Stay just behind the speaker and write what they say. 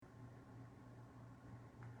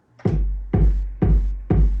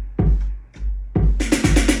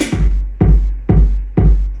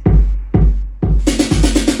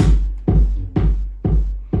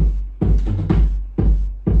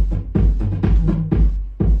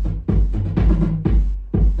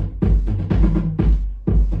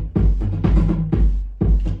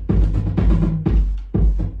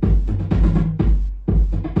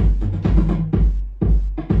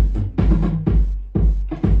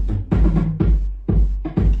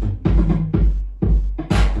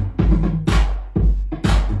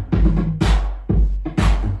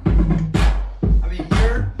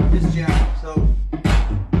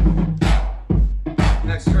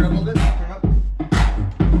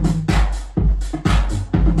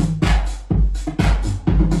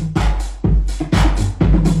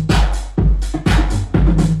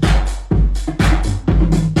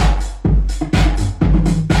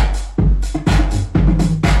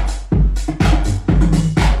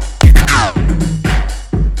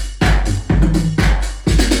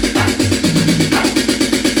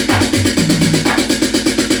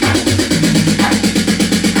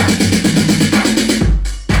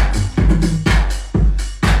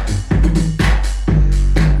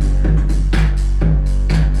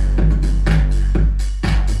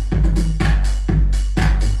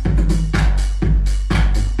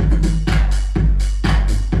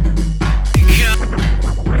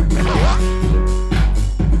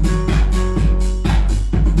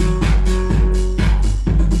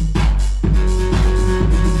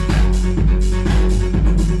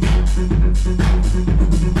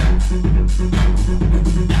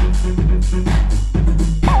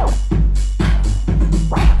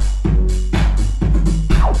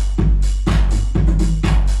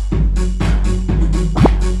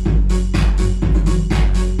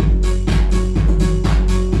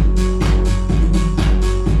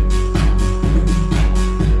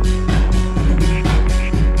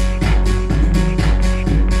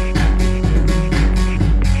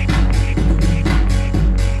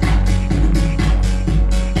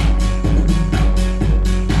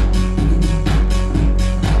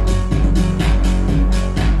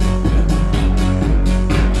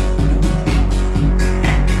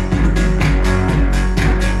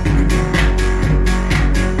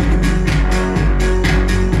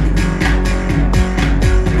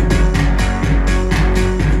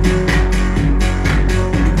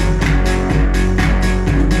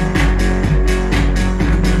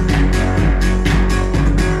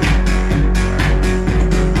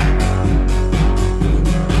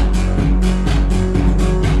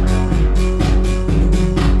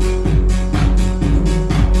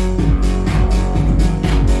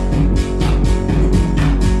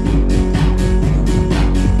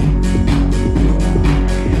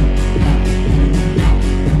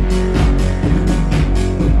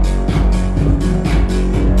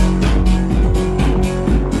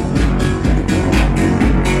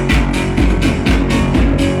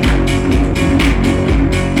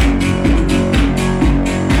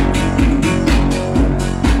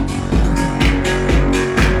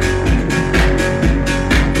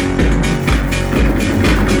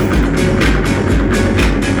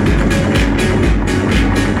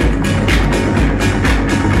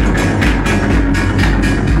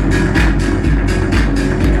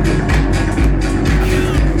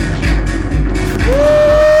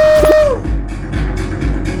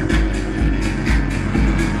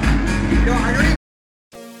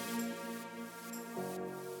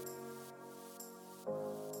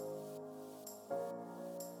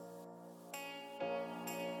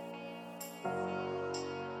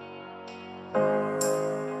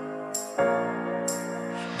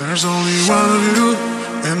There's only one of you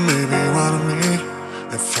and maybe one of me,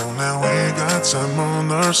 and for now we got time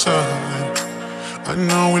on our side. I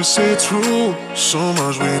know we'll see through so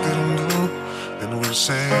much we didn't do, and we'll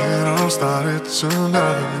say it all started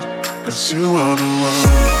tonight. Cause you are the one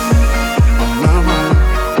on my mind.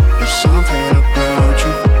 There's something about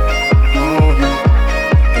you, oh yeah.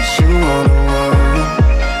 Cause you are the one.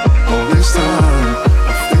 All this time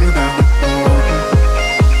I feel that before you,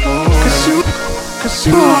 oh yeah. Cause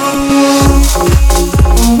you are the one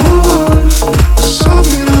on my mind. There's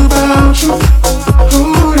something about you,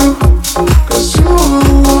 oh yeah. Cause you are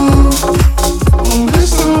the one. All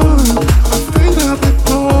this time I feel that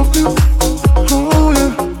before you, oh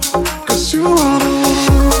yeah. Cause you are the one.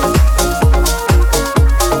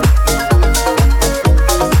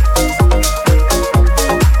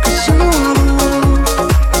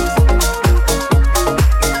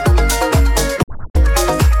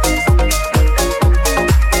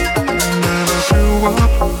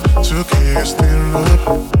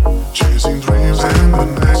 Chasing dreams and the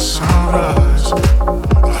next sunrise.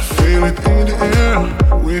 I feel it in the air.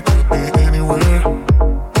 We could be anywhere.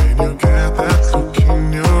 When you get that look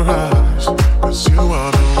in your eyes. Cause you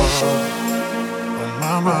are the one on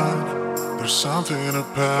my mind. There's something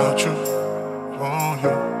about you, oh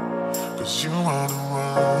yeah. Cause you are the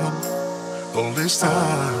one. All this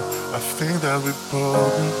time I think that we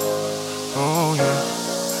both knew, oh yeah.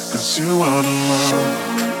 Cause you are the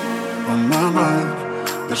one on my mind.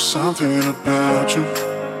 There's something about you,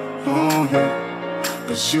 oh yeah.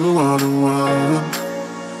 Cause you are the one.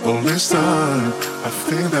 All this time I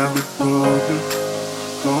think that we both knew,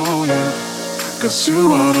 oh yeah. Cause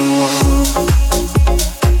you are the one.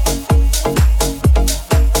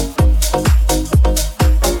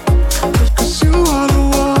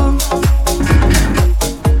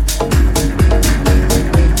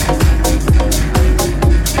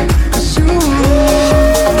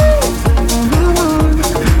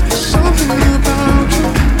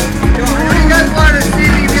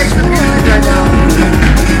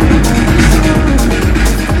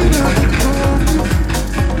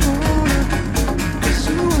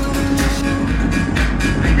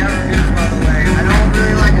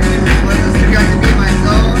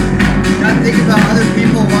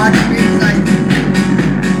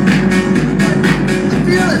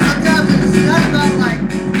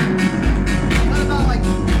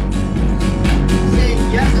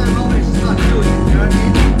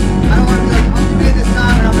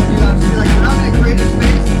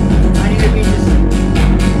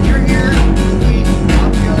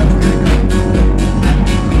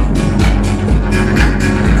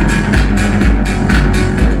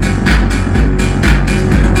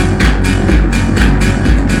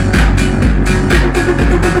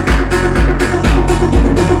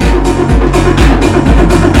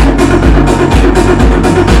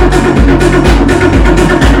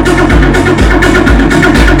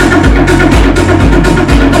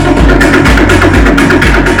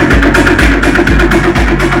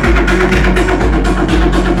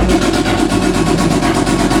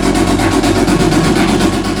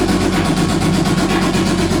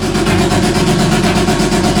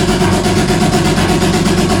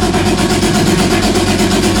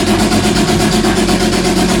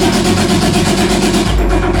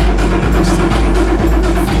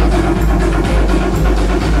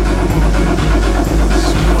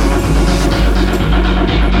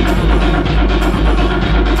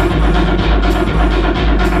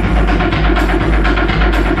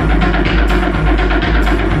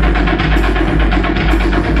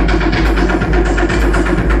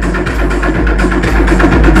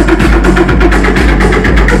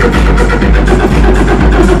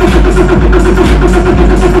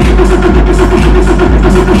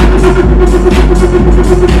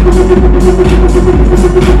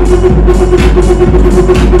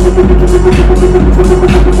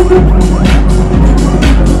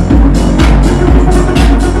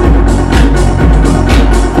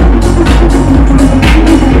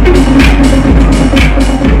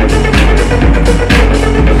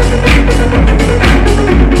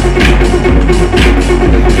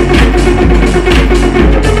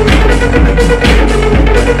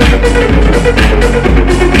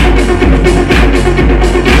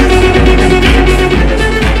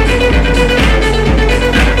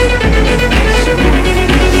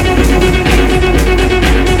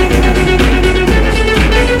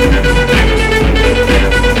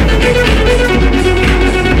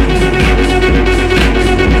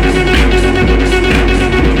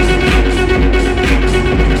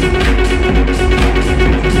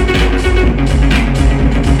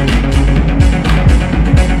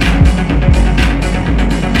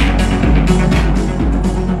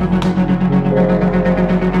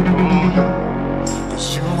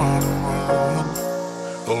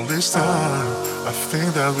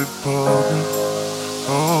 think that we're broken.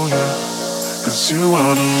 Oh yeah, 'cause you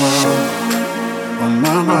are the one on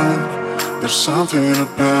my mind. There's something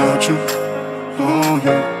about you. Oh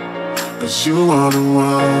yeah, 'cause you are the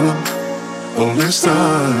one. All this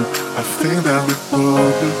time I think that we're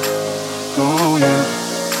broken. Oh yeah,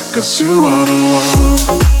 'cause you are the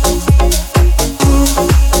one.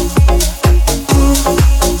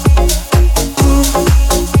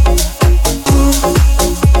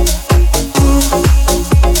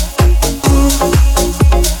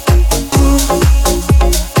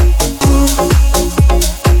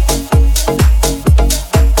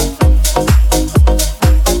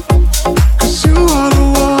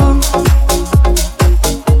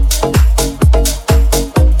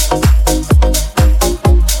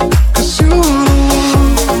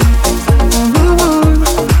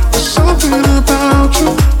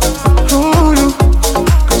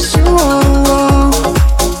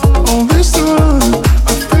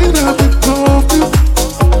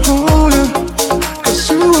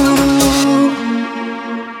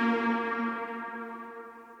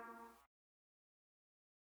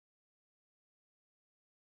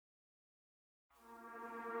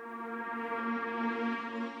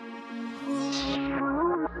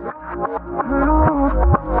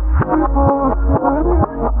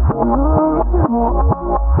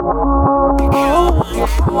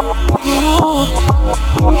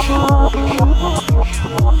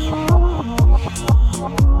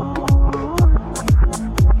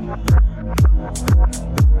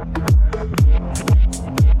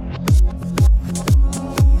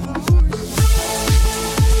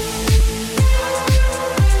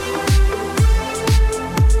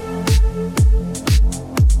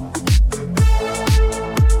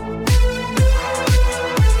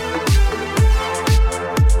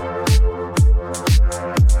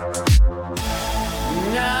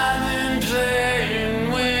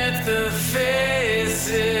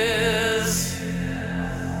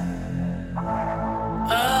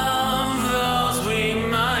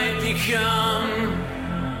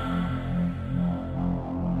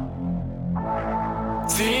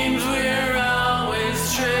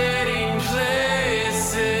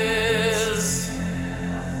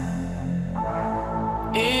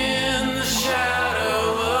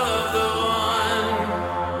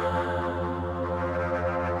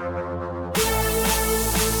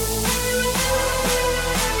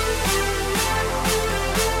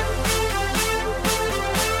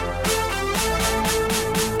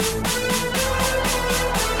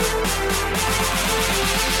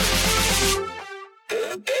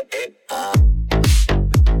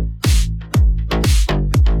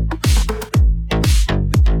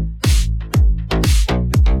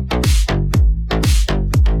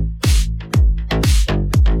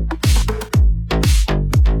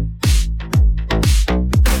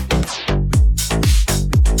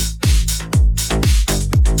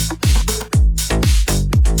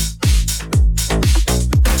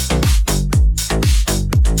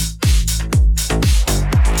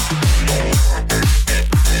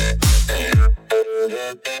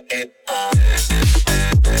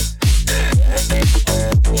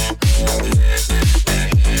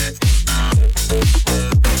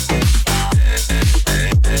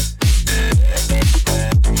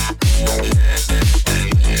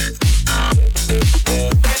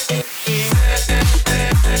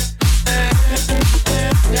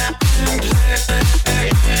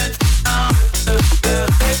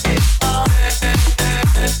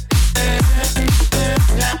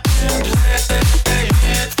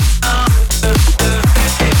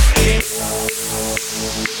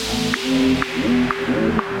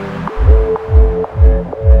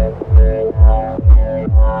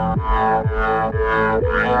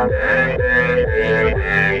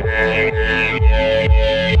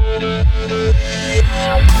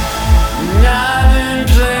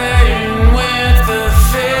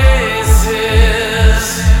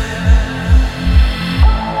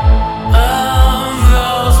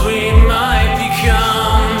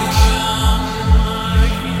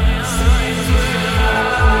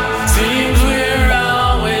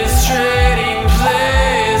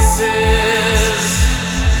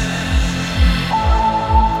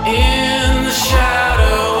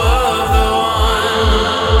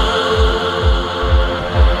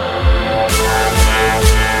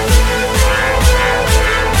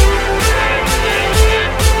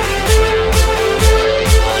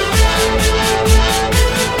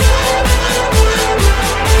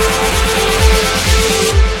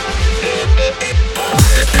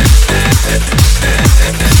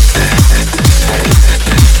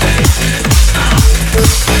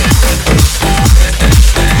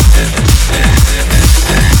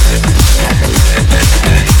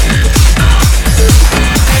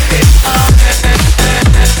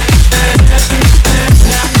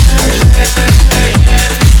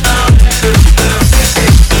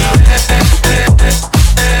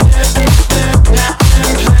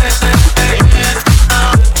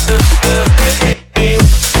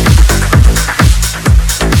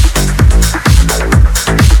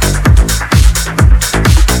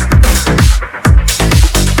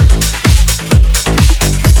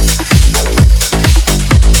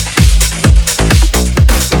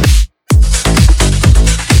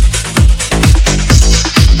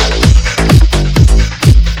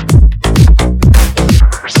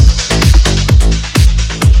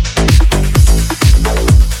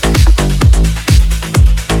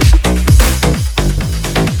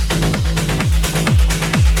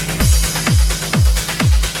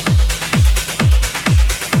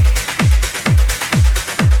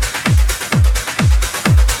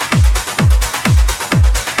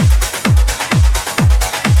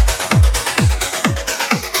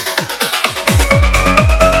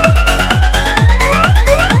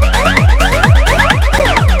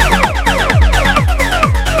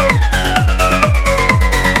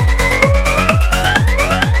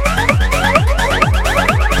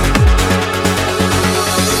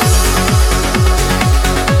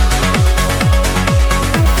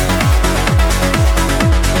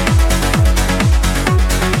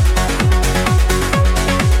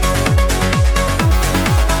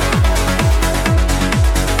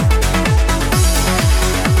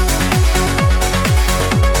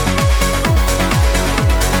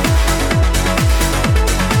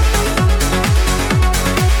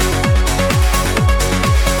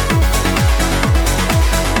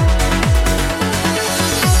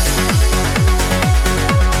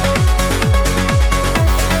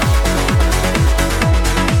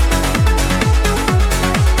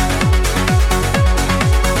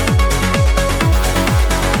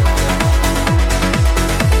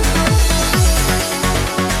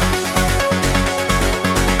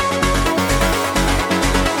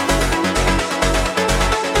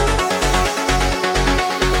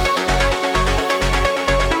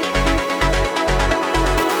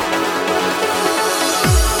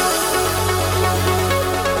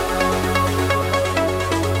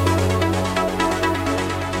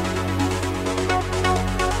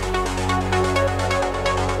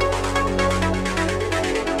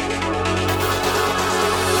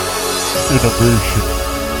 innovation,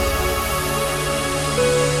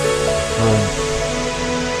 strength,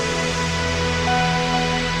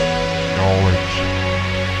 knowledge,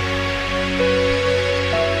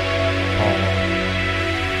 power,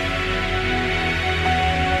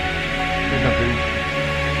 innovation,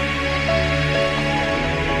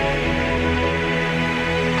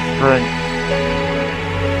 strength,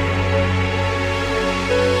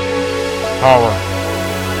 power,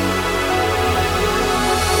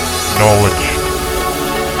 knowledge,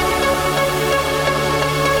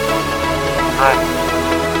 strength,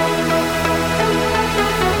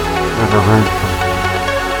 innovation,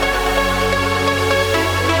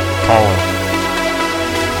 power,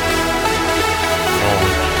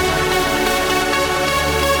 knowledge,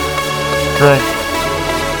 strength,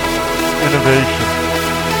 innovation,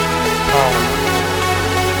 power,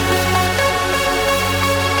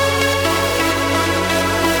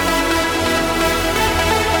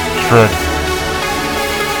 strength,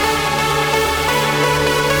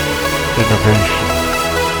 innovation,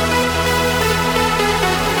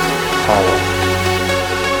 power,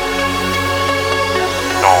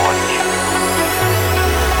 knowledge.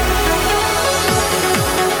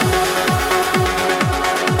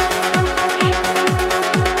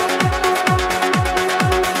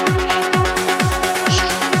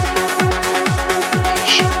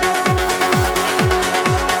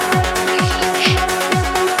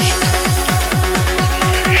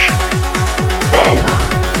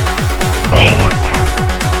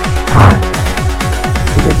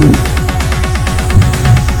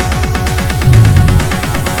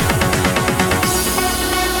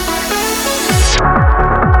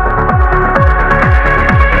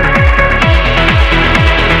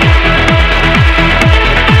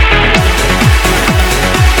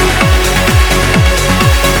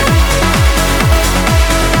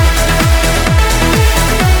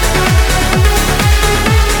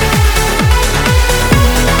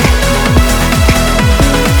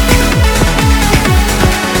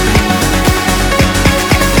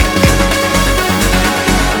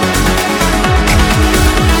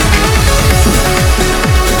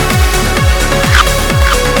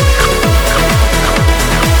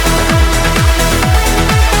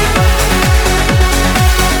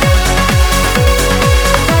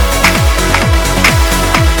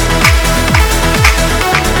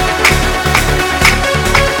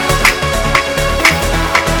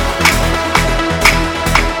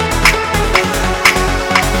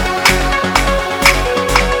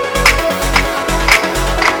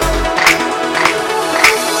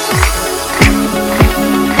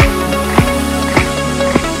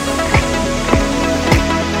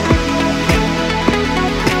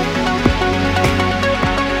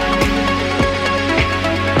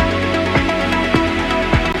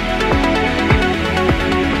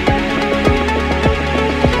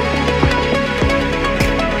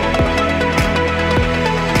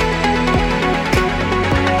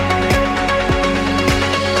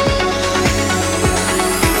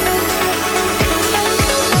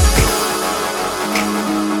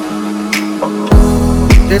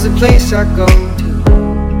 There's a place I go to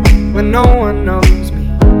when no one knows me.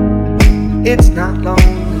 It's not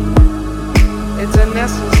lonely, it's a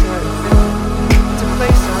necessary thing. It's a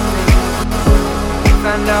place I make,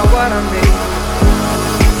 find out what I made.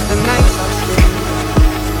 The nights I stay,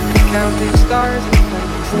 counting stars and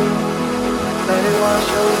planes. Let it wash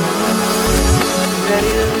over me,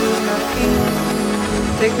 ready to lose my feet.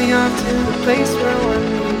 Take me on to the place where one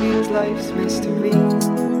reveals life's mystery.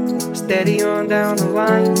 Steady on down the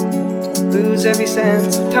line, lose every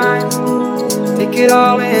sense of time. Take it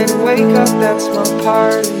all in and wake up, that's my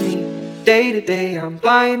part of me. Day to day I'm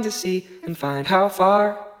blind to see and find how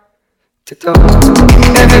far to go.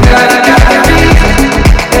 Everybody got a reason,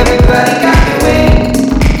 everybody got a way.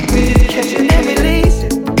 We just catch it and release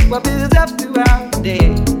it, what builds up throughout the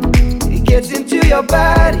day. It gets into your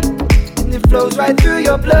body and it flows right through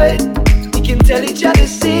your blood. We can tell each other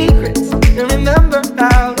secrets and remember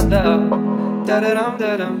how to love. Da-da-dum,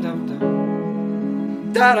 da-dum, dum, dum.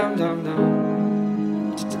 Da-dum, dum,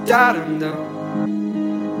 dum. Da-dum, dum.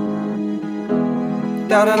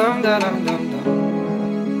 Da-da-dum, da-dum, dum, dum.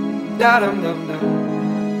 Da-dum, dum, dum.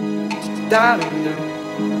 Da-dum, dum.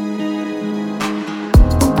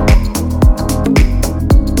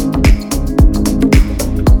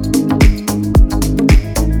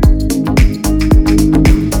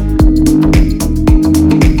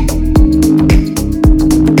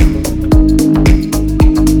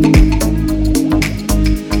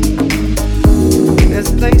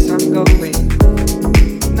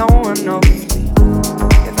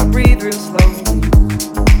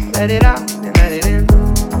 Let it out and let it in.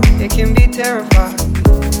 It can be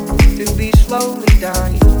slowly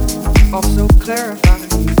dying, also clarifying.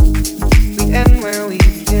 We end where we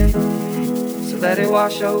begin, so let it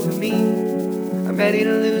wash over me. I'm ready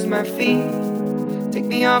to lose my feet. Take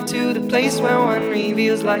me off to the place where one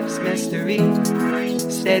reveals life's mystery.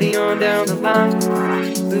 Steady on down the line,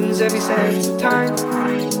 lose every sense of time.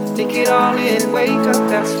 Take it all in and wake up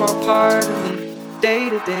that small part of me. Day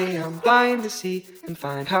to day I'm blind to see and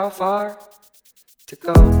find how far to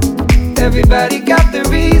go. Everybody got the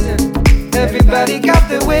reason, everybody got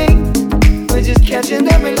the way. We're just catching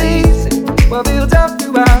and releasing what builds up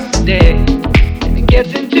throughout the day. And it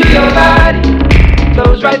gets into your body,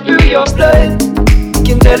 flows right through your blood. We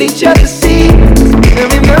can tell each other secrets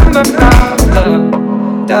and remember our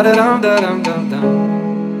love. Da da dum da dum dum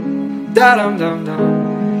dum, da dum dum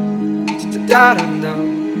dum, da dum dum,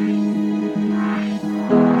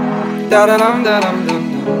 da da dum da dum dum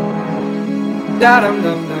dum, da dum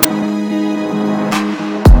dum dum.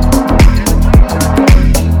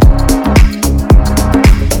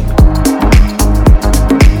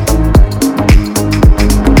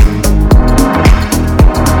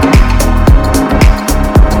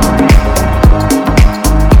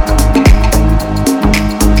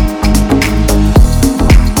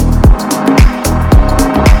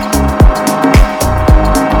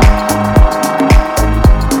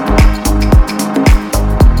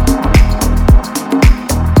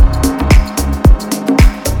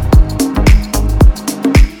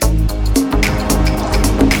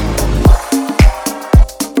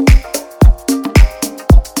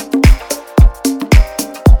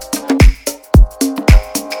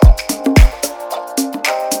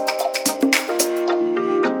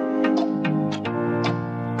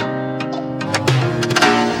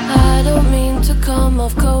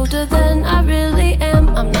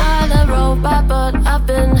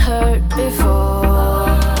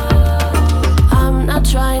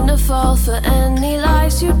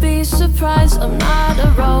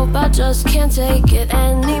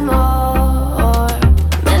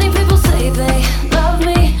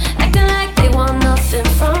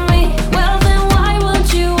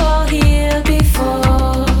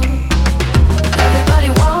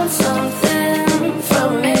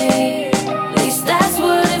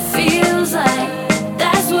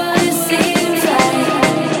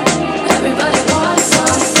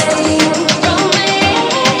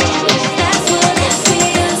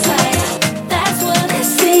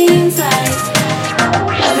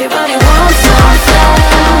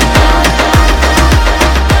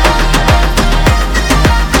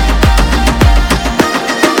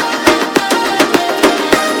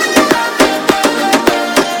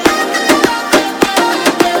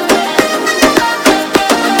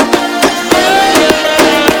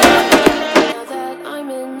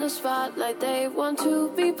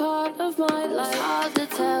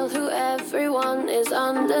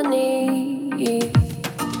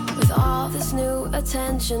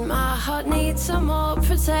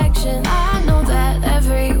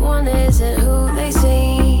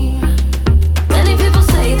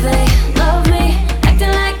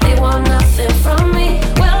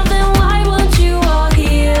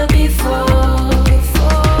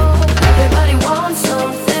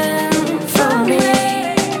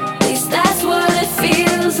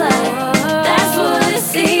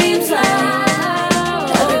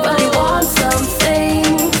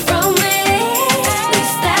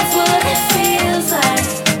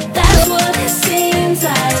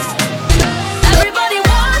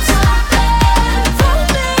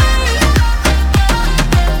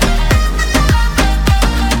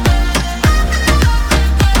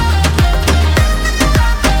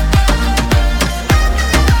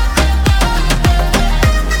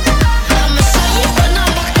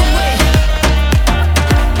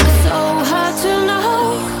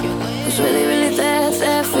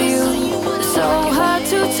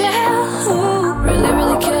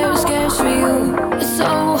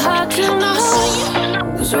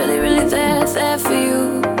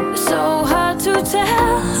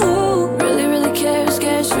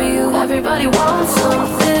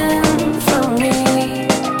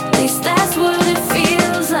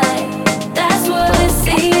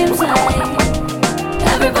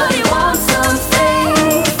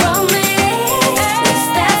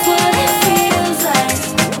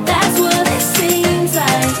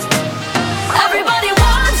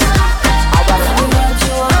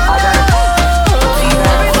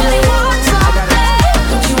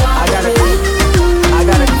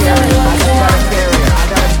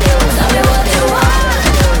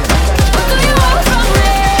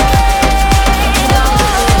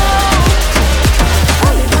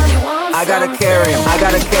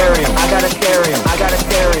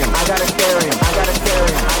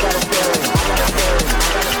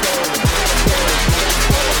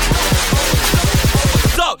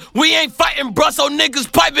 hard, so niggas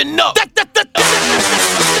piping up.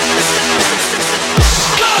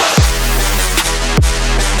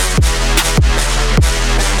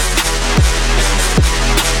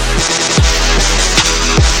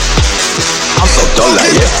 I'm so dull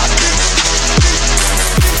like yeah.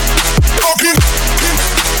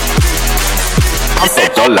 I'm so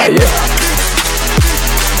dull like yeah.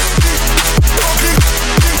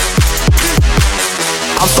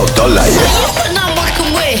 I'm so dull like yeah. Show you what I'm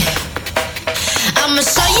working with. I'ma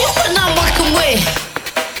show you what I'm working with.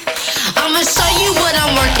 I'ma show you what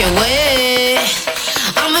I'm working with.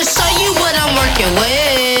 I'ma show you what I'm working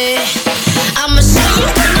with. I'ma show you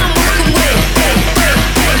what I'm working with.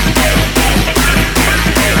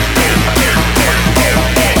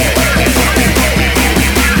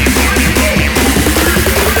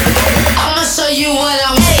 I'ma show you what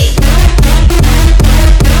I'm.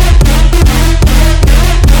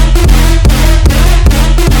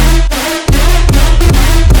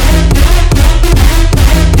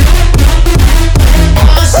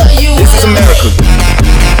 This is America.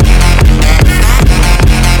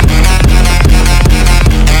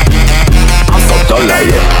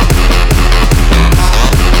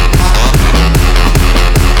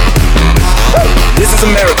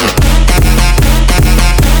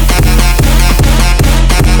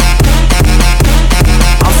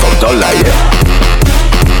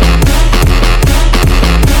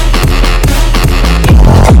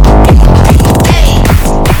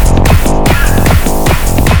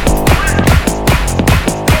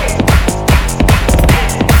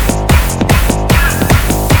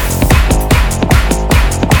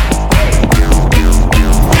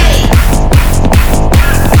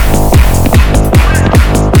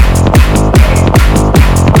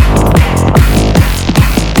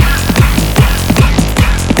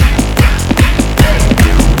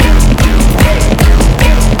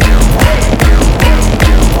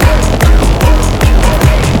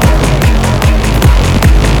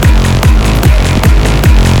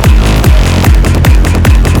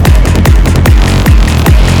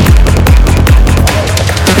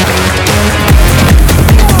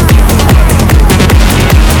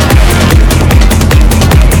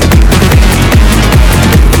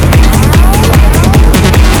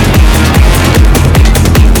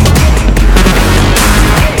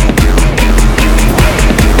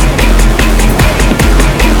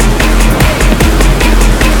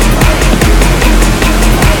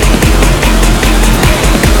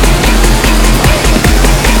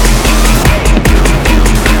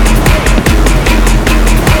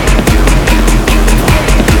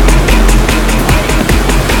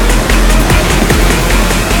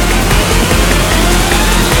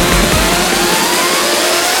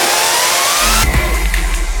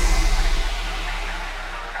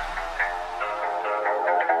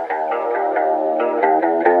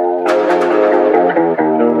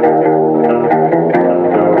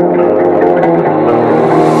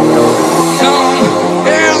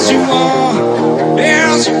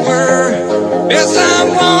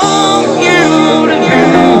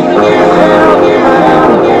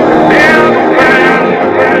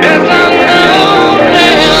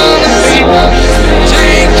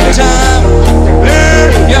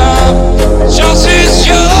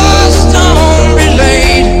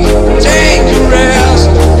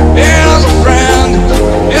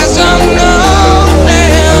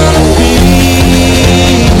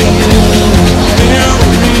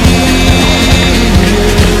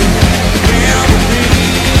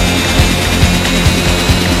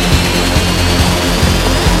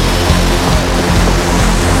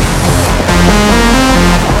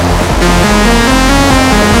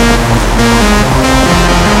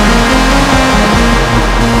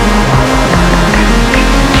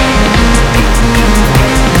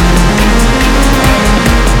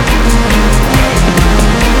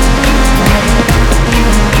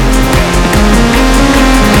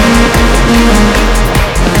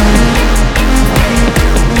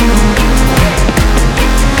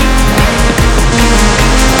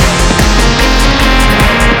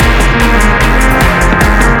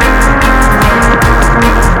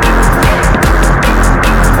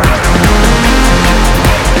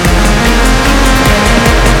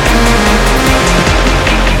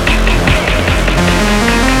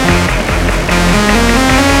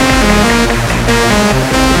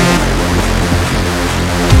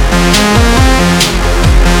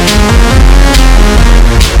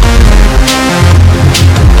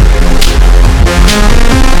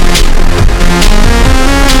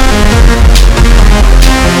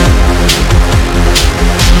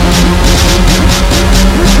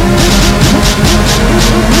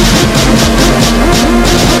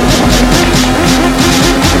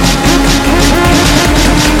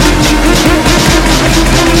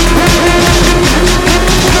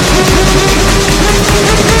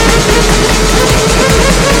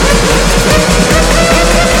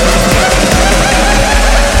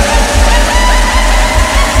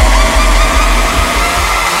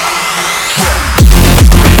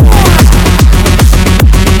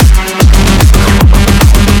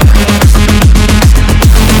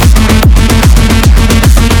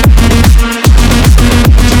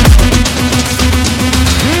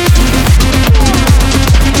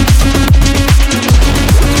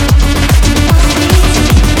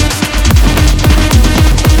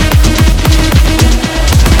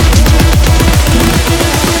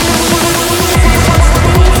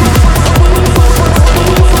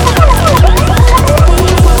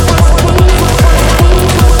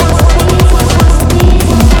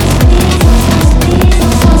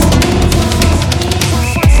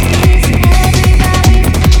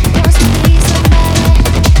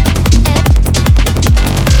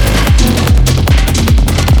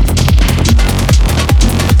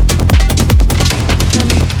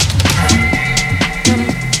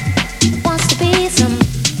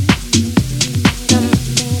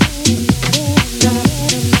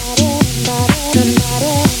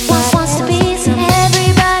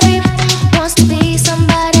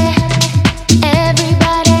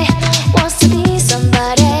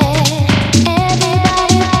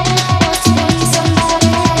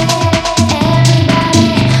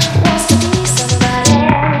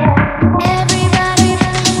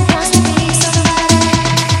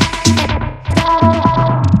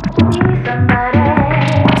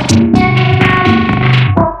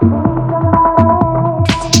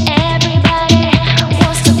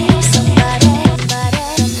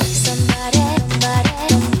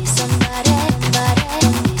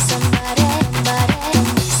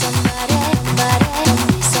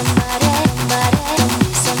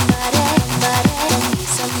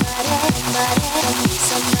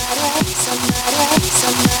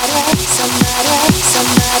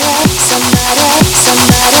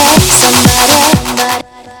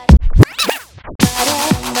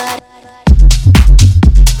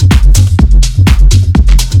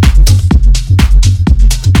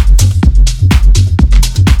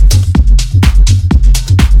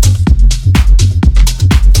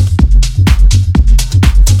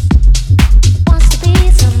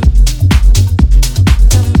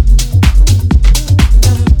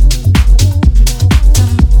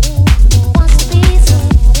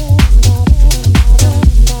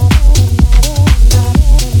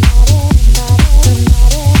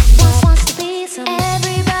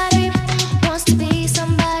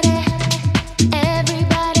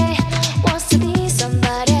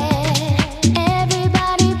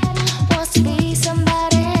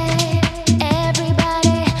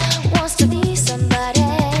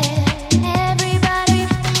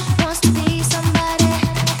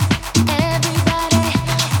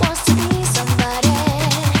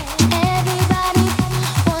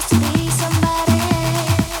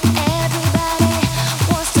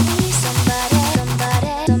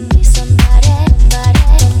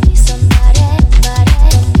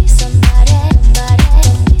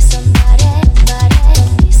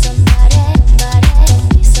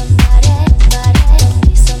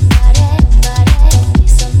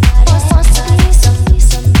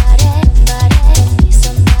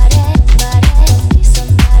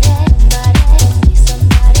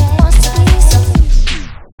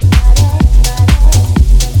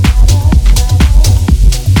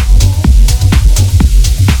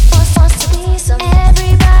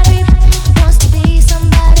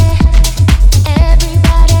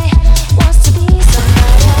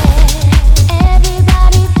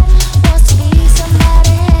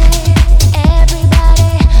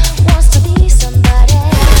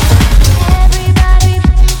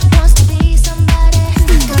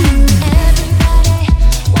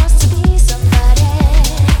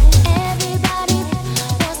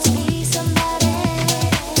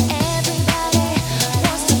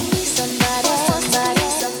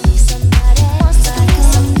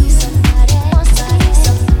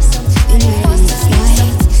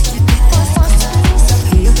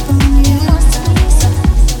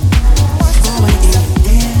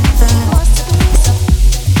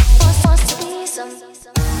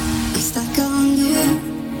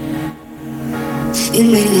 Been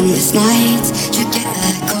waiting endless nights to get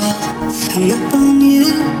that call. Hung up on you.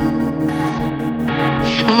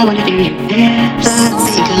 I wanna do you better,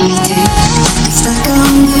 think of me too. I'm stuck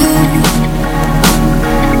on you.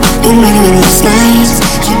 Been waiting endless nights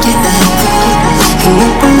to get that call. Hung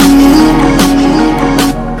up on you.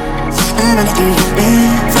 I wanna do you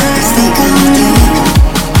better, think of you.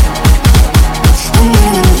 Been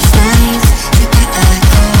waiting endless nights to get that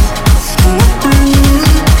call. Hung up on you.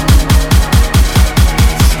 Been waiting endless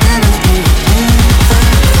nights to get that call.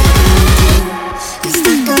 Hung up on you.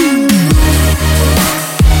 I wanna do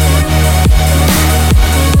you better, think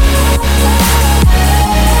of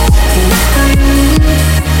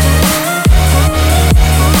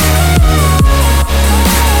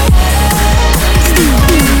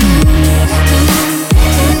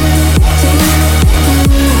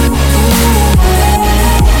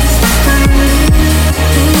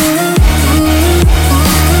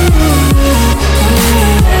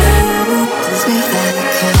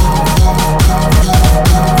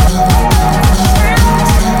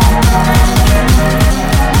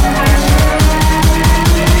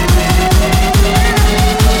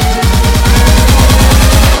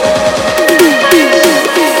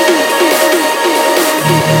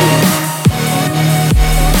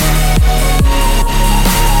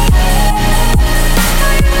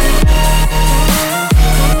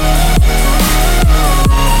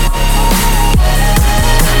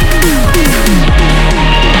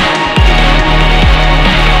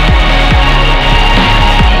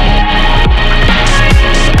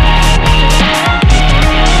too. I'm stuck on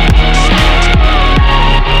you.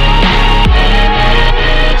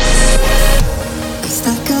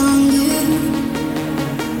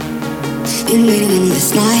 Been waiting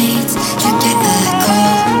endless nights to get that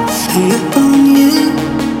call. Hung up on you.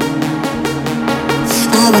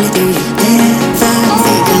 I wanna do you better,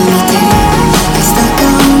 think of me too.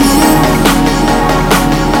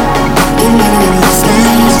 Been waiting endless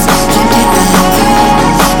nights to get that call.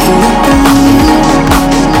 Hung up on you.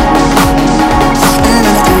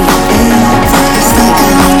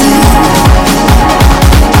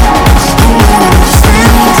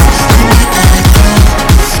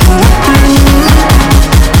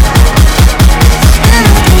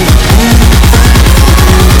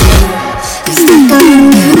 I'm stuck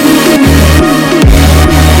on you.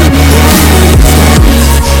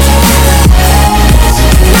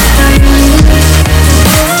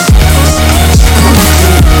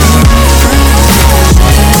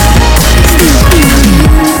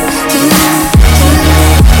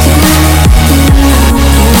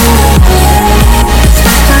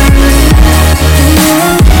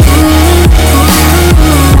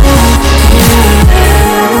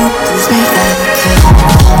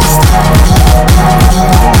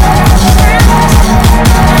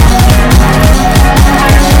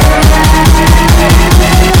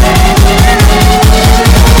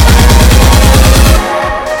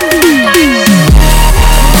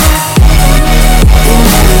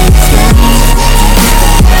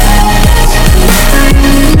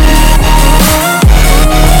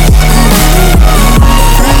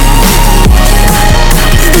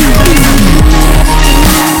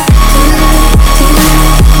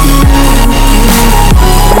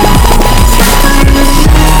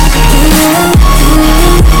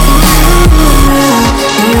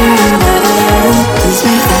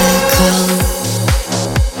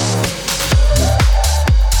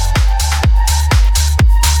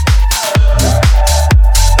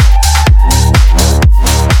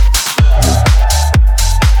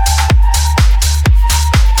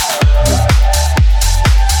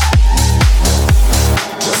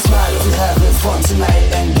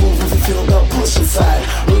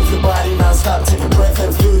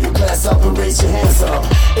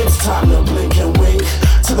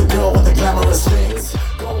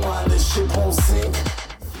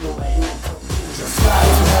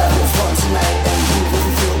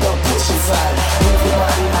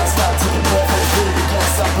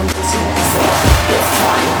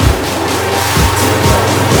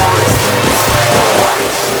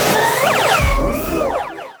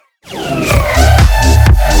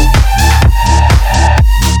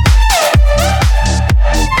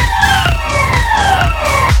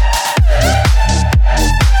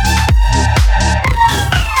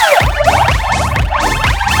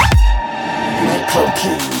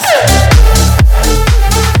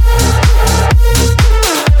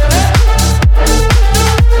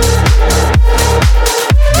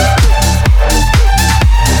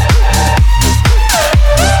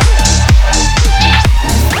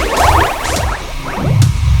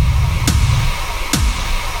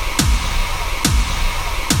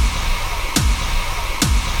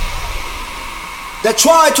 They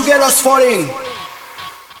try to get us falling.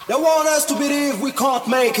 They want us to believe we can't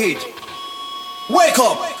make it. Wake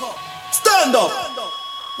up, stand up.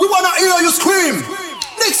 We wanna hear you scream.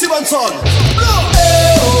 Nixie Benson.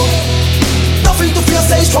 Hey, oh. Nothing to fear,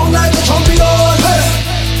 stay strong like a champion. Hey.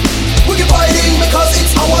 We keep fighting because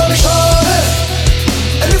it's our mission.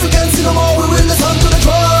 Hey. And if we can't see no more, we will listen to the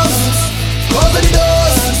drums. Cause when it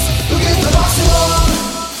does, we give the maximum.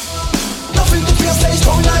 Nothing to fear, stay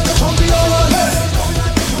strong like a champion. Hey.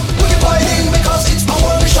 We keep fighting because it's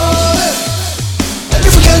our mission. Hey. And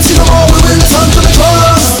if we can't see no more, we will listen to the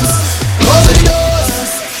drums. Cause when it does,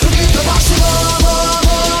 we give the maximum.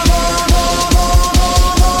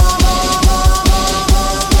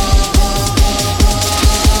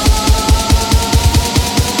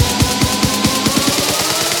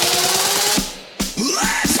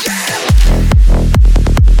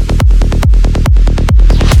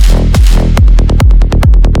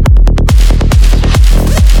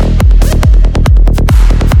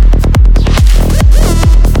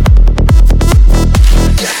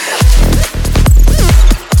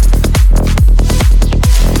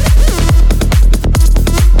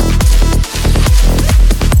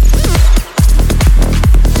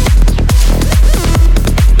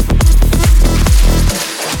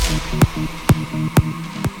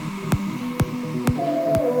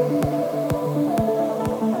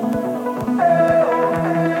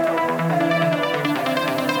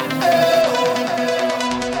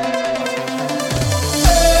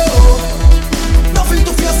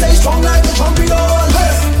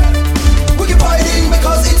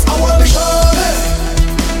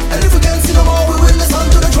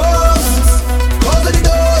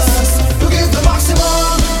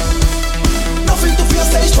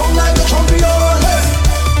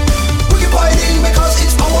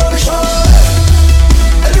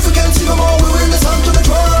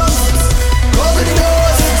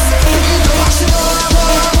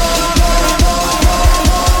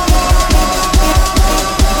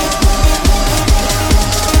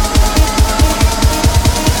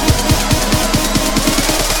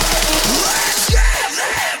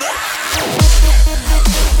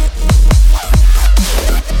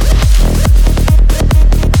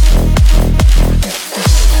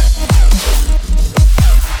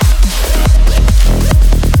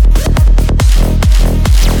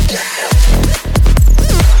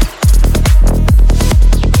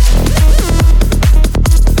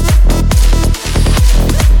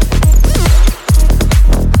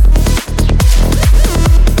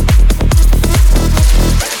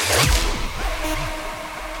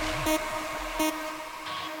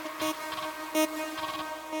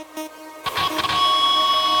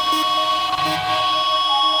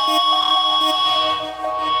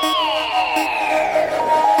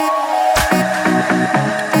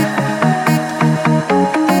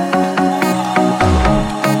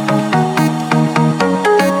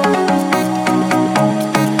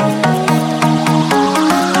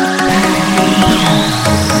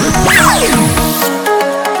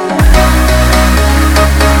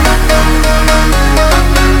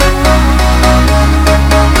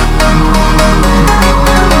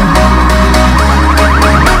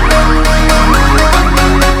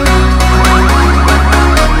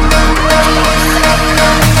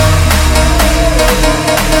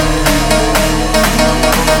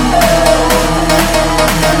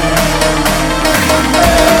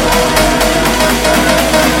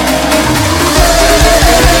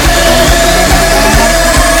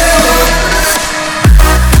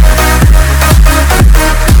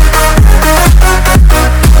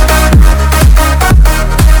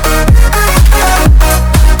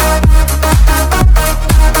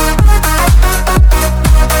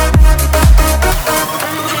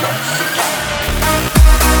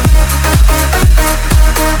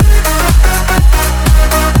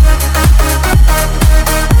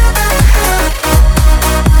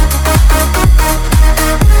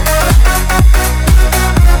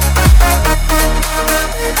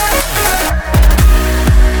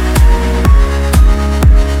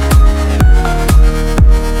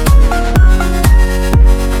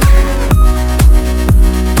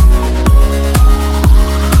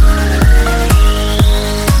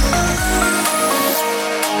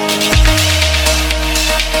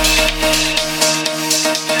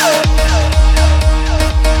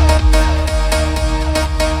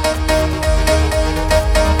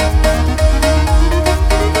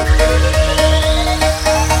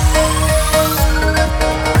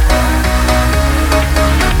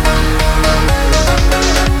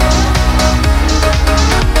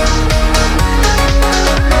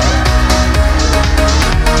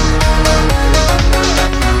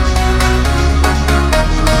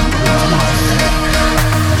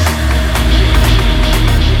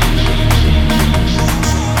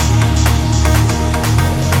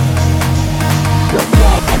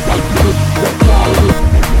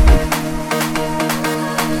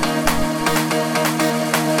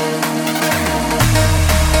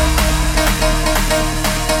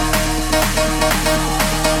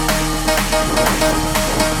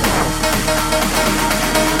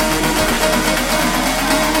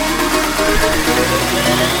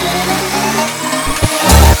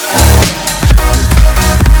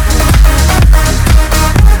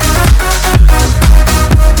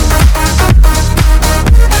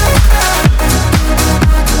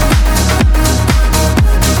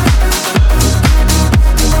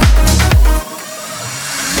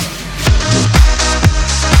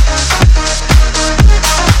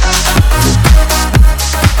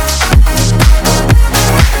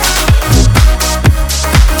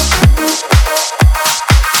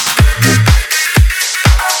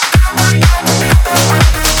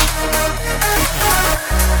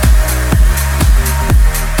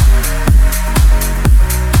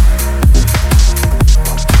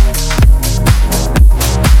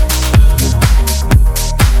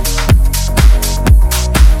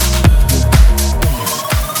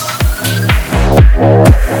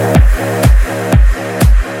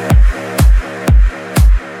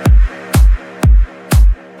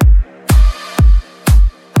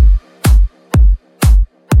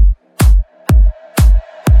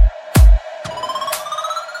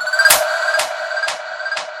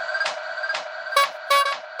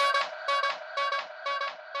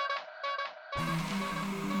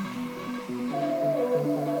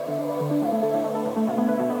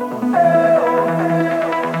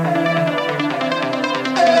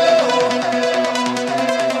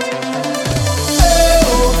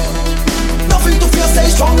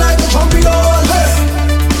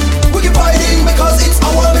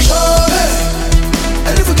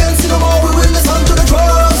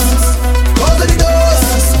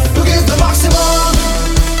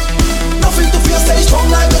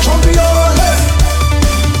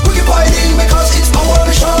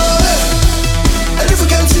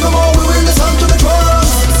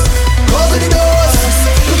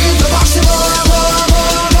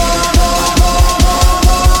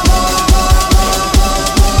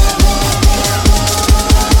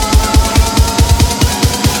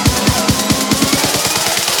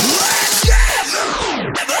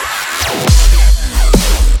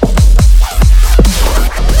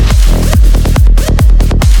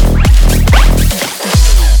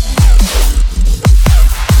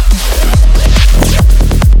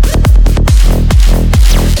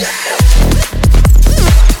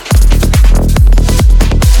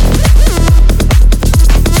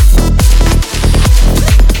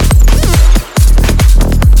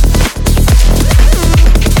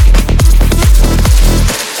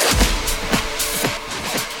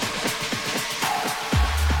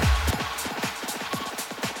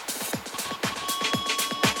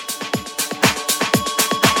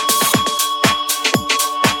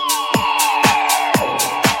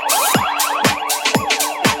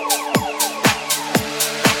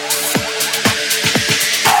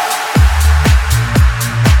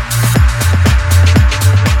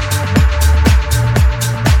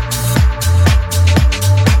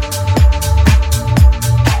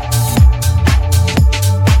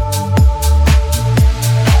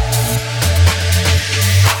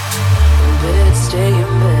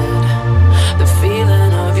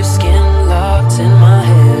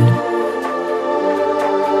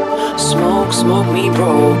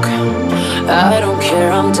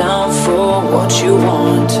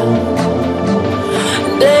 want.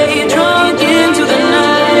 Day drunk into the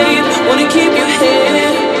night, wanna keep you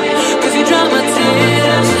here, 'cause you dry my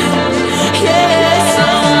tears. Yeah,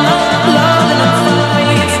 some love and a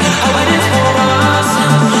fight, how it is for us,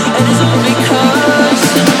 and it's all because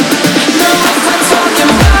now we're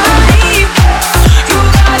talking right. You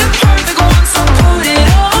got a perfect one, so put it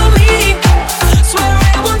on me. Swear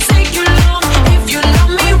it won't take you long if you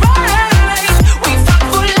love me right. We fight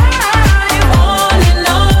for life, on and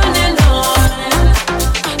on and on.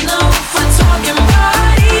 Now if we're talking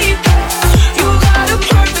right, you got a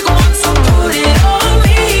perfect one, so put it on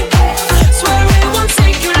me. Swear it won't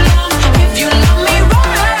take you long if you love me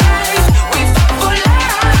right. We fight for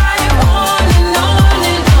life, on and on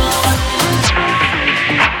and on.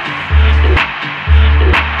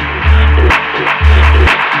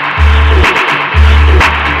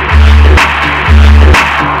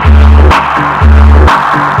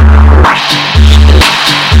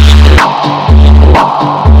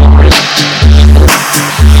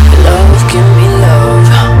 Love, give me love.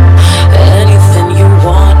 Anything you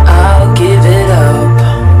want, I'll give it up.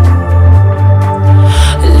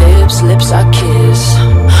 Lips I kiss.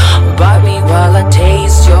 Bite me while I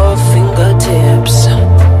taste your fingertips.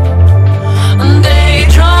 Day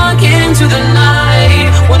drunk into the night,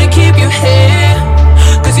 wanna keep you here,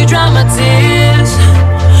 'cause you dry my tears.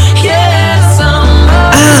 Yeah, some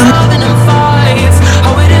love and fights,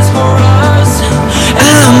 how it is for us.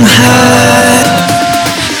 I'm high.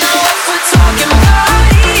 Now if we're talking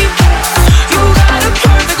right, you got a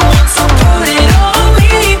perfect one, so put it on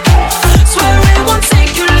me. Swear it won't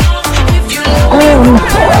take you long if you love me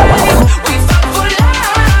right. We fight for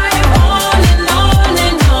life, on and on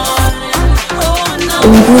and on. Oh no,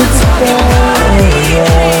 if we're talking right,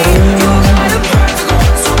 you got a perfect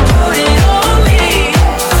one, so put it on me.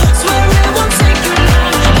 Swear it won't take you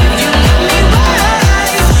long if you love me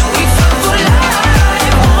right. We fight for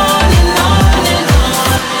life, on and on and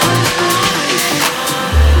on.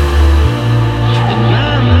 In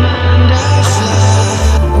my mind I fly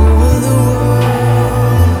over the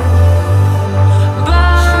world,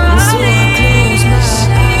 and so I close my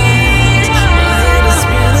eyes. My head is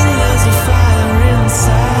spinning, there's a fire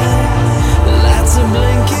inside.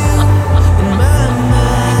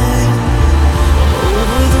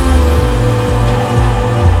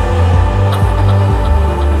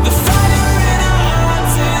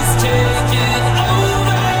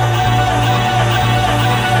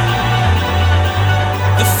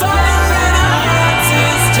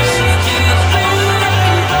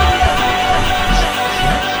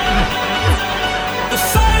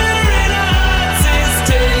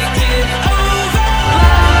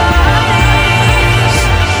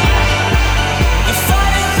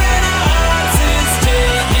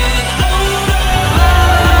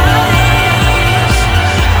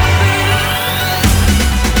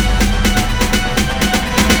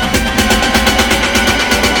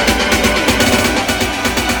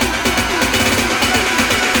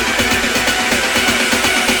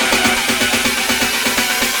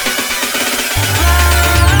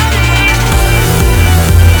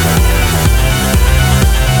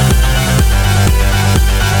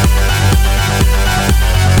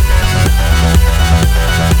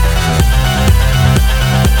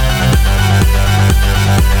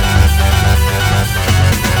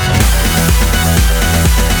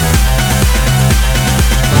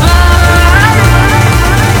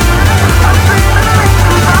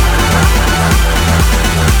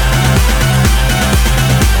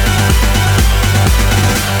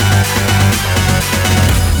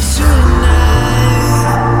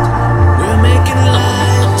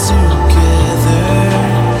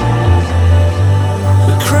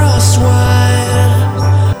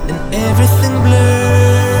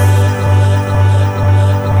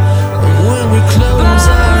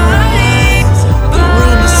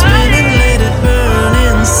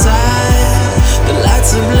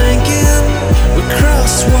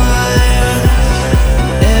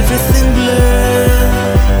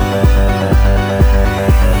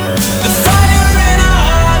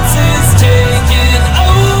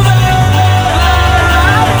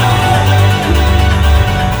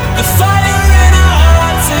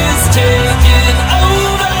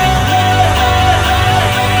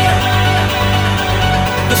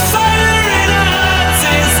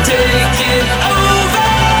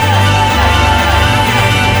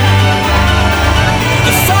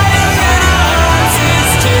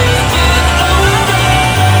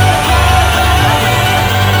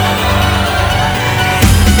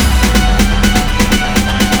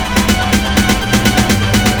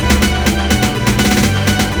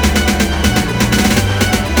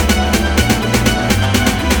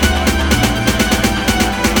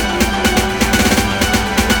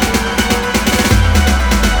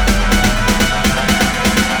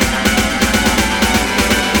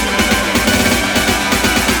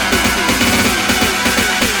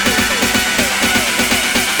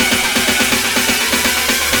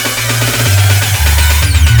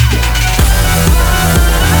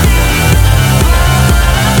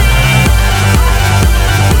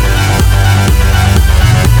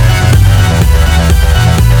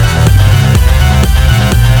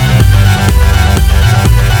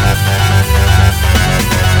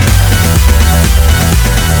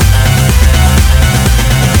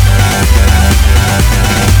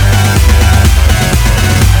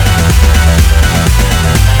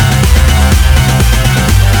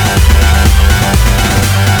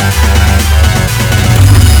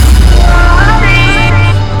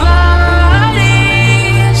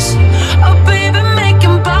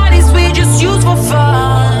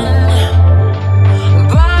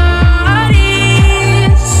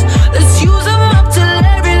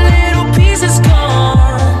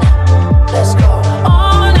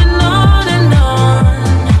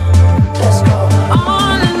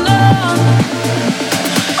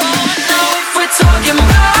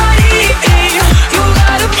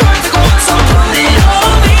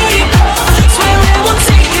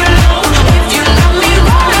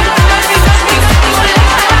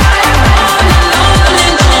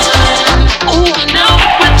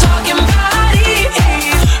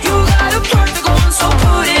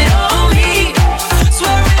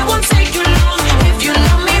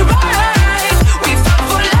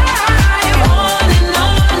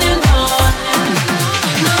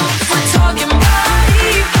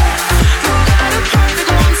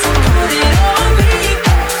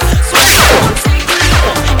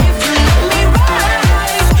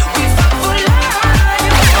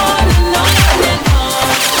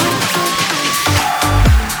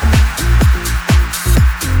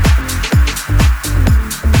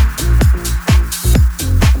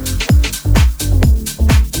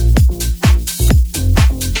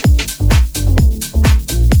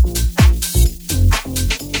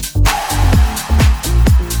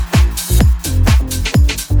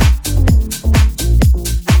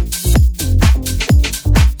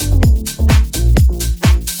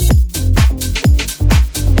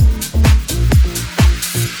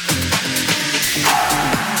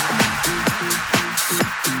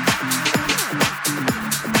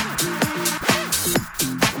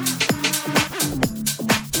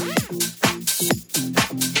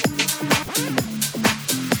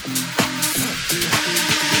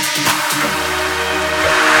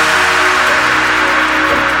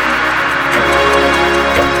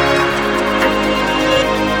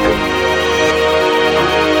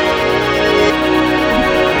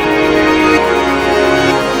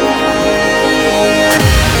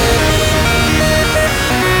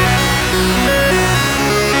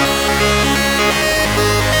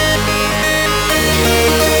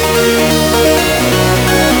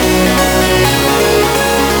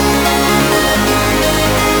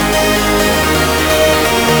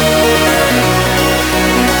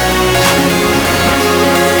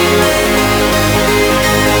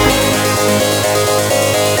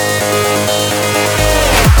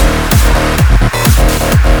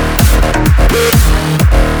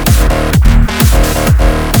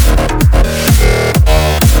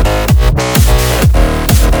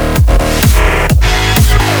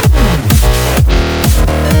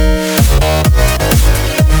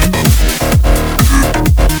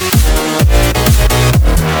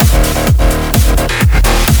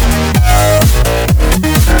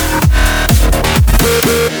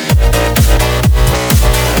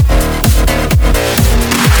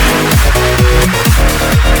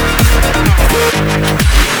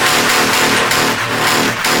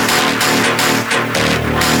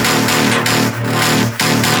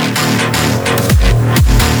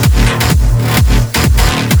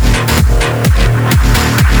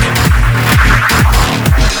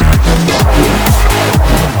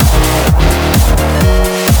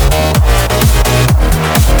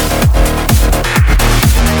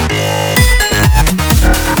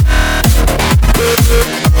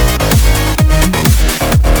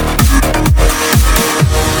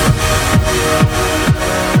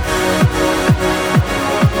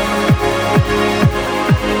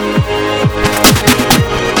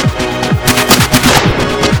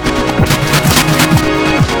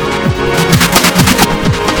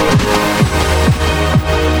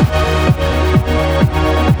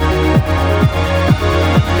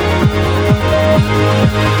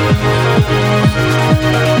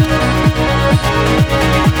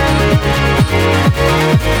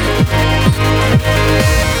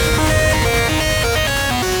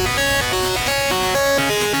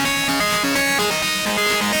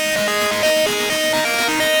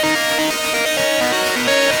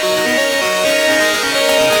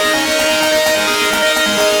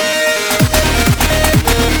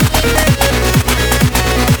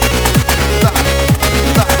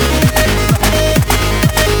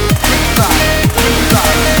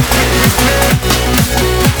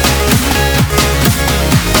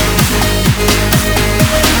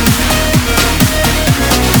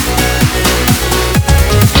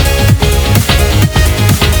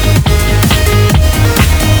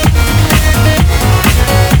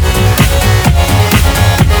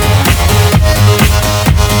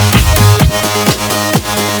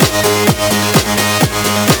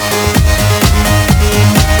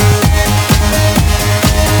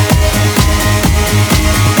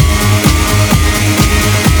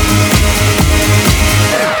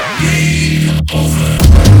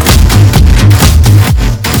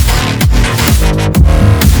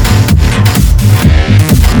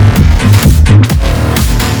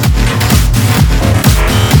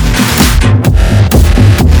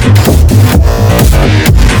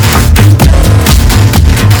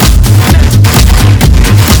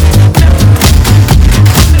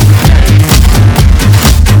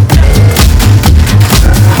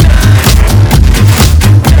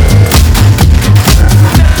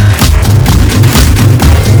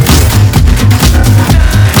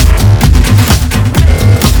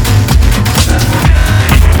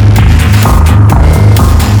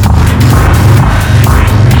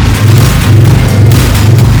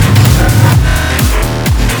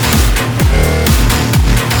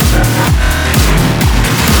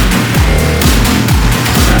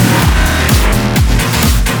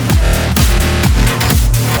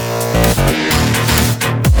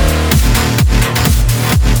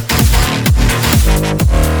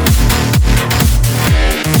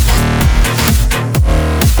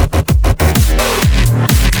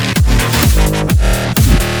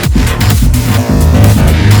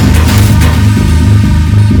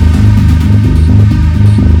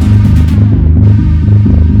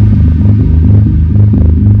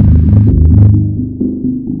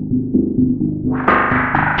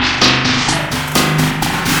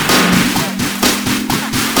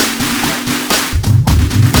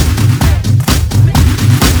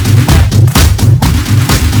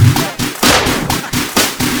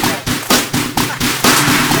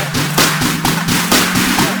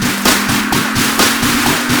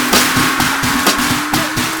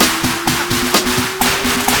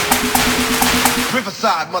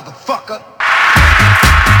 Riverside, motherfucker.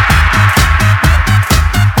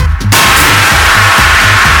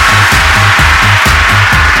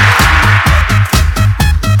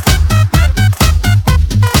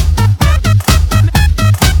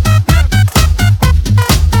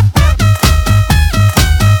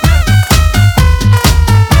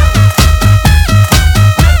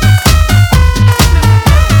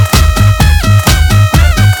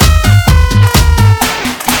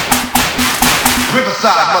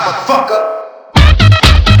 Riverside, motherfucker.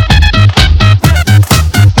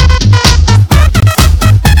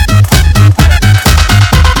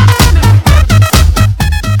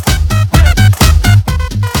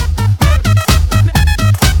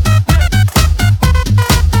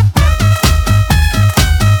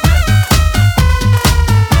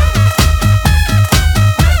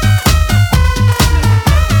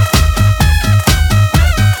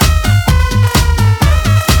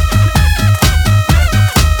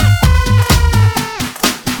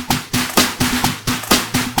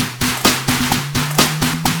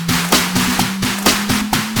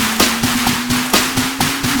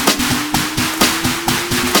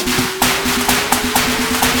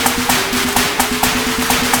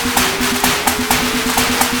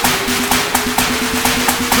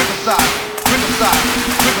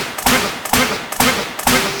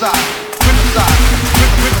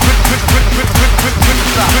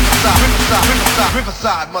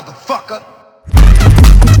 Riverside, motherfucker.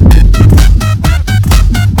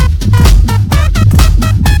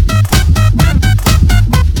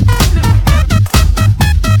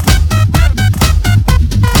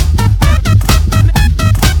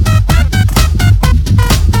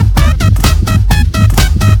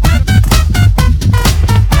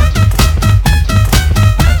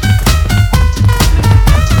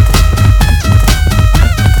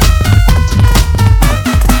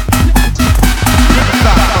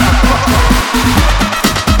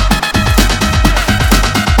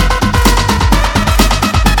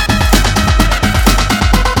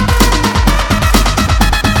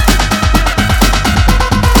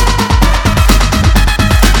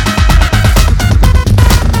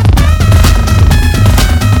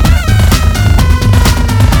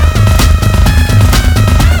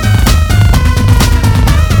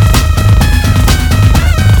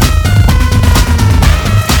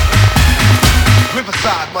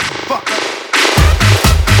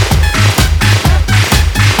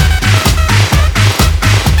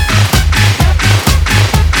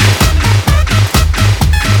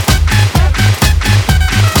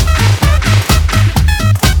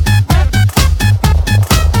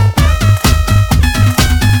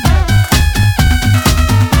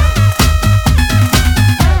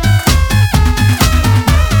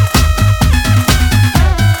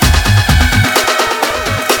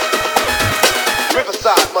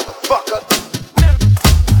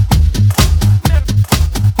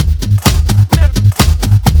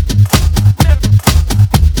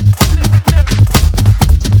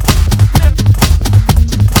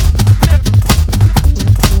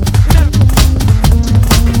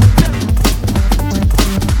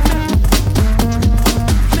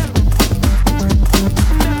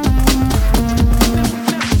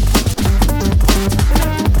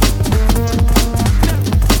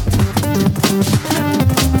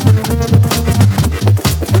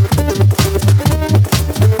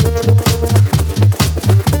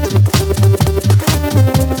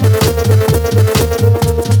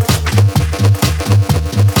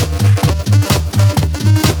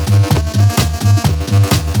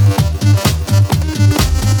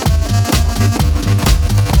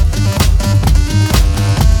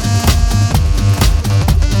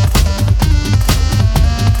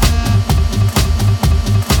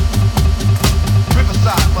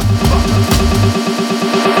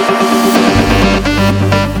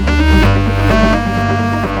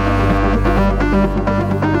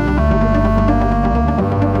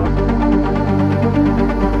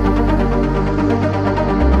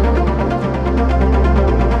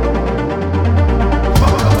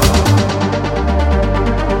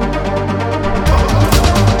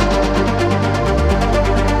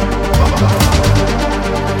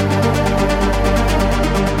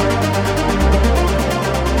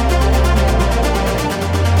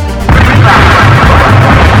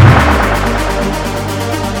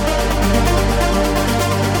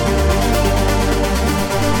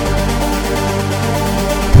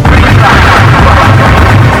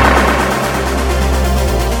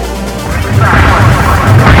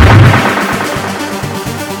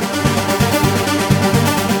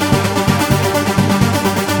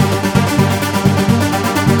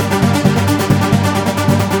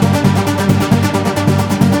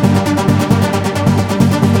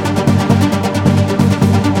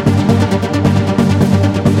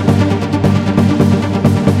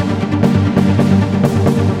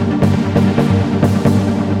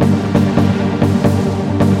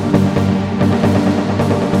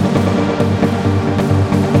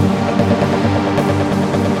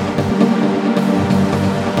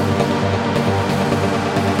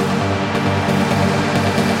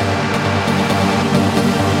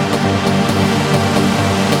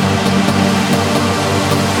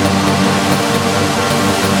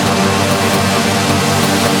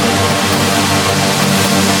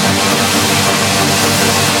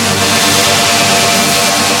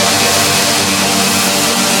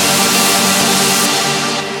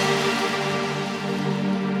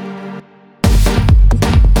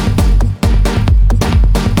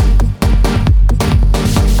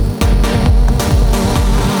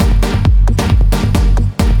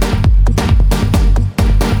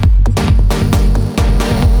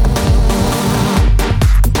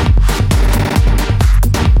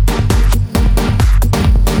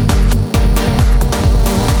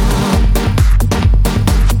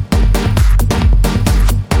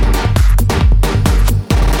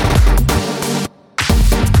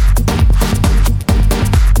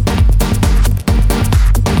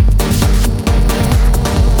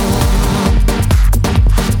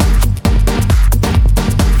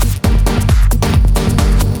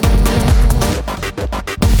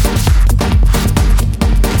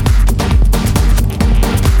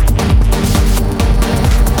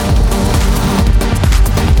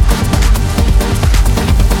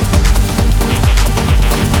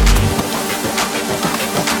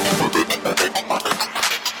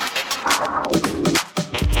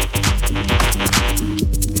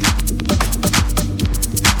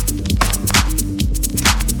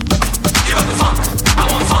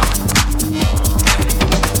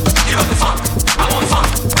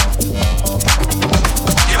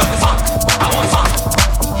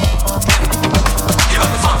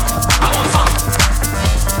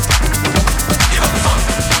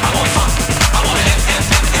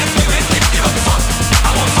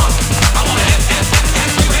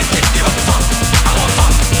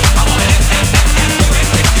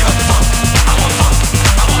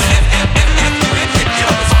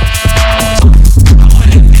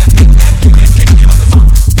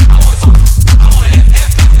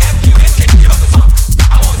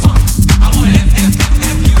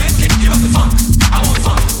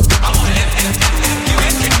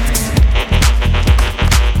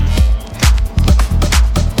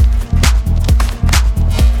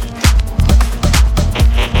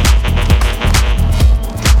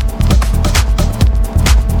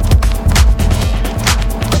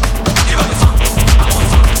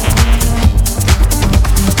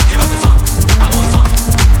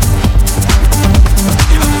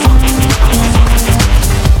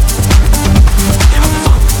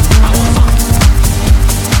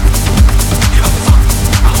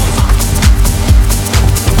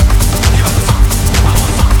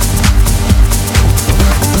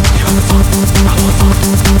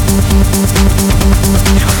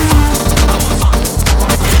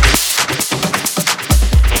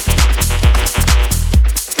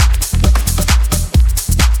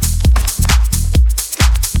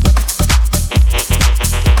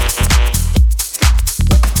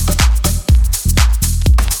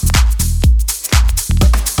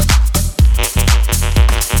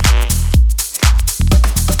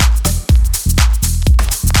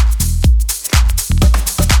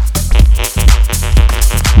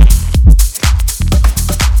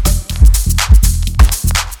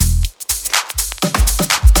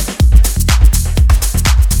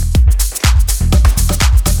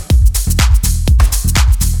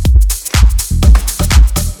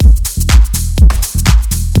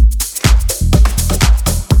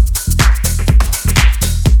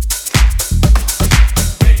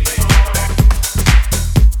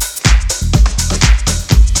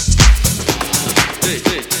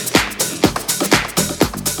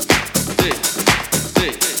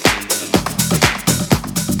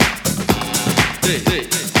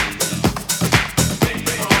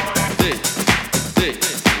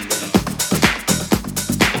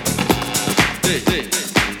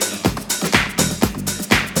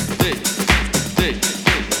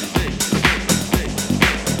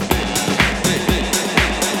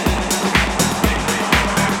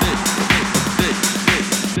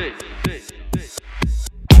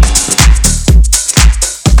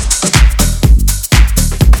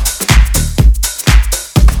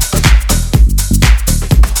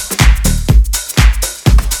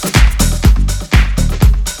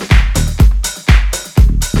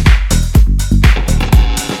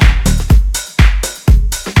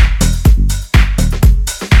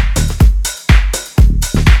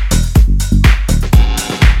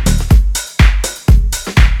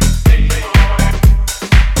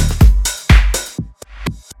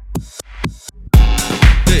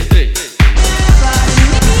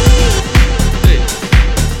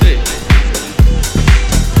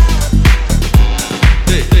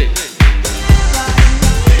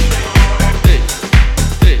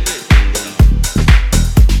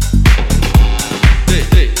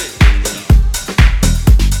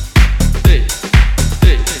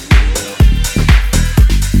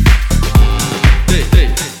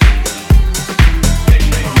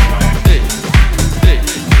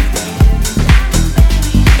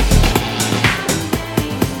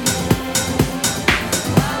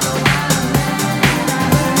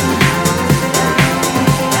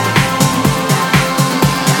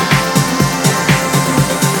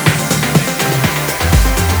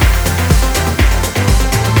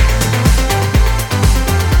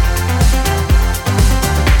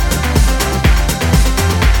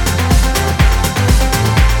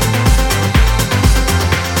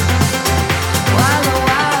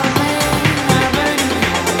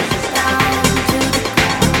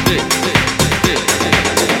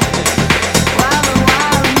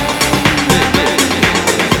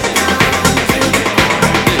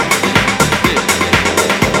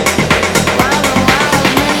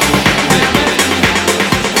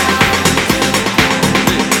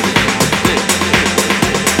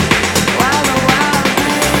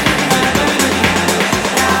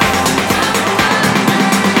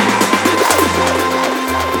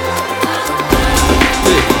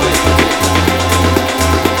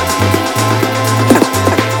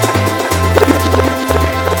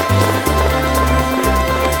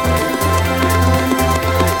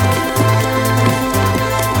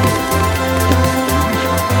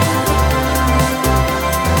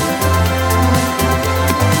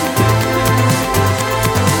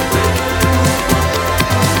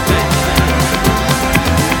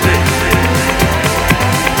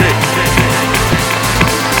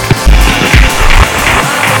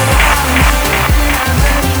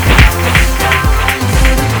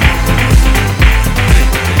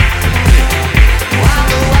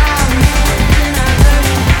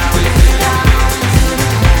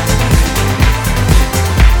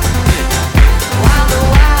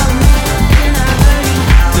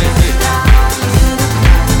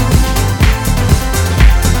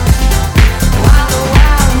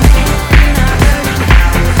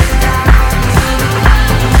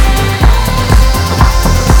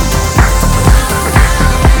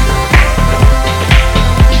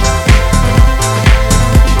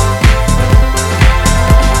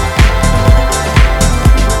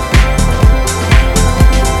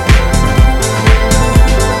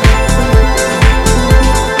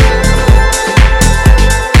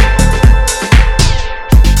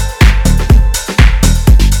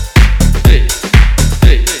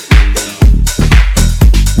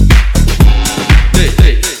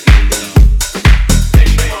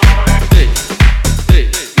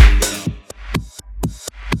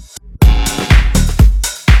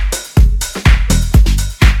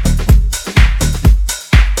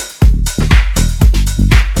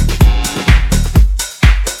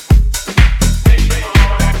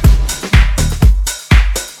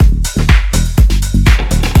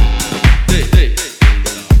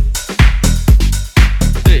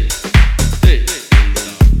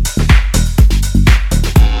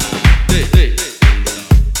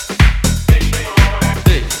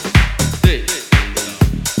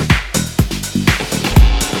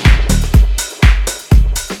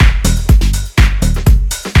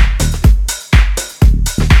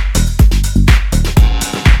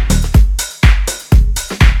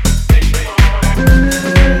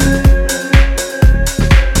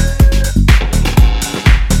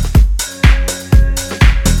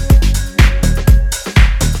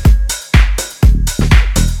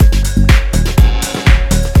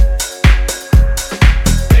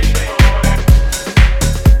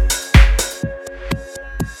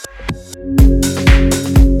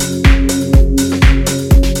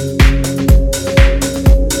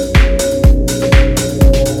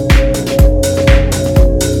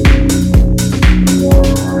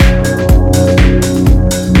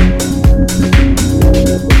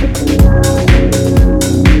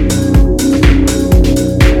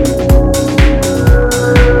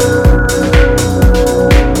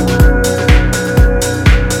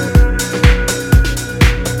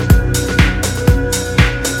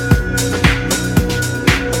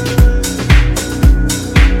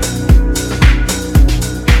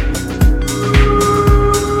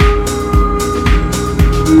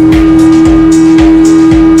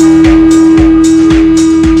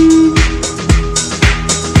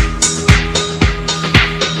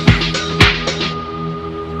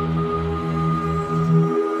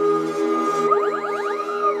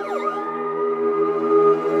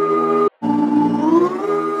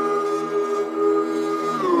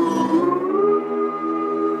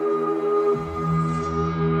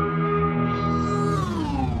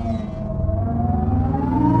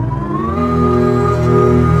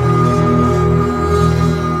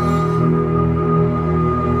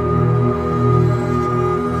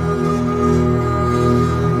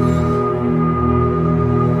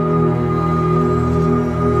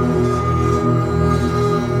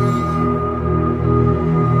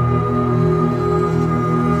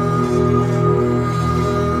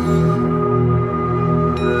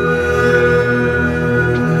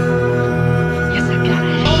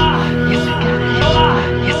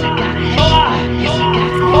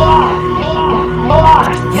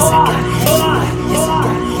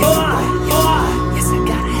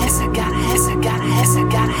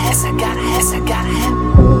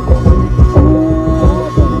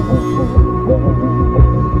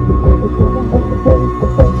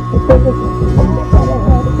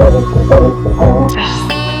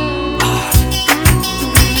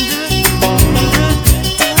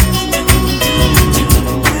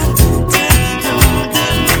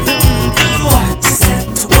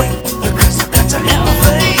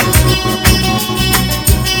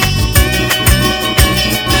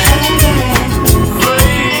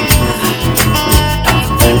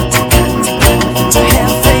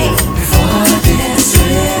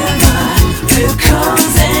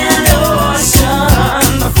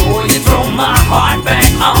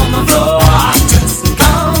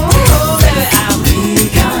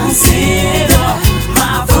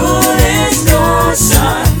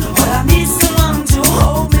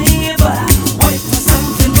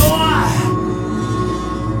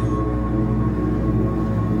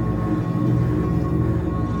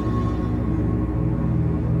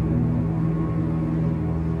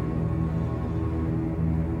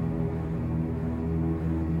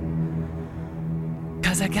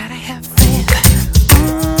 'Cause I gotta have faith.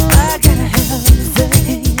 I gotta have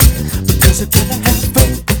faith. Because I gotta have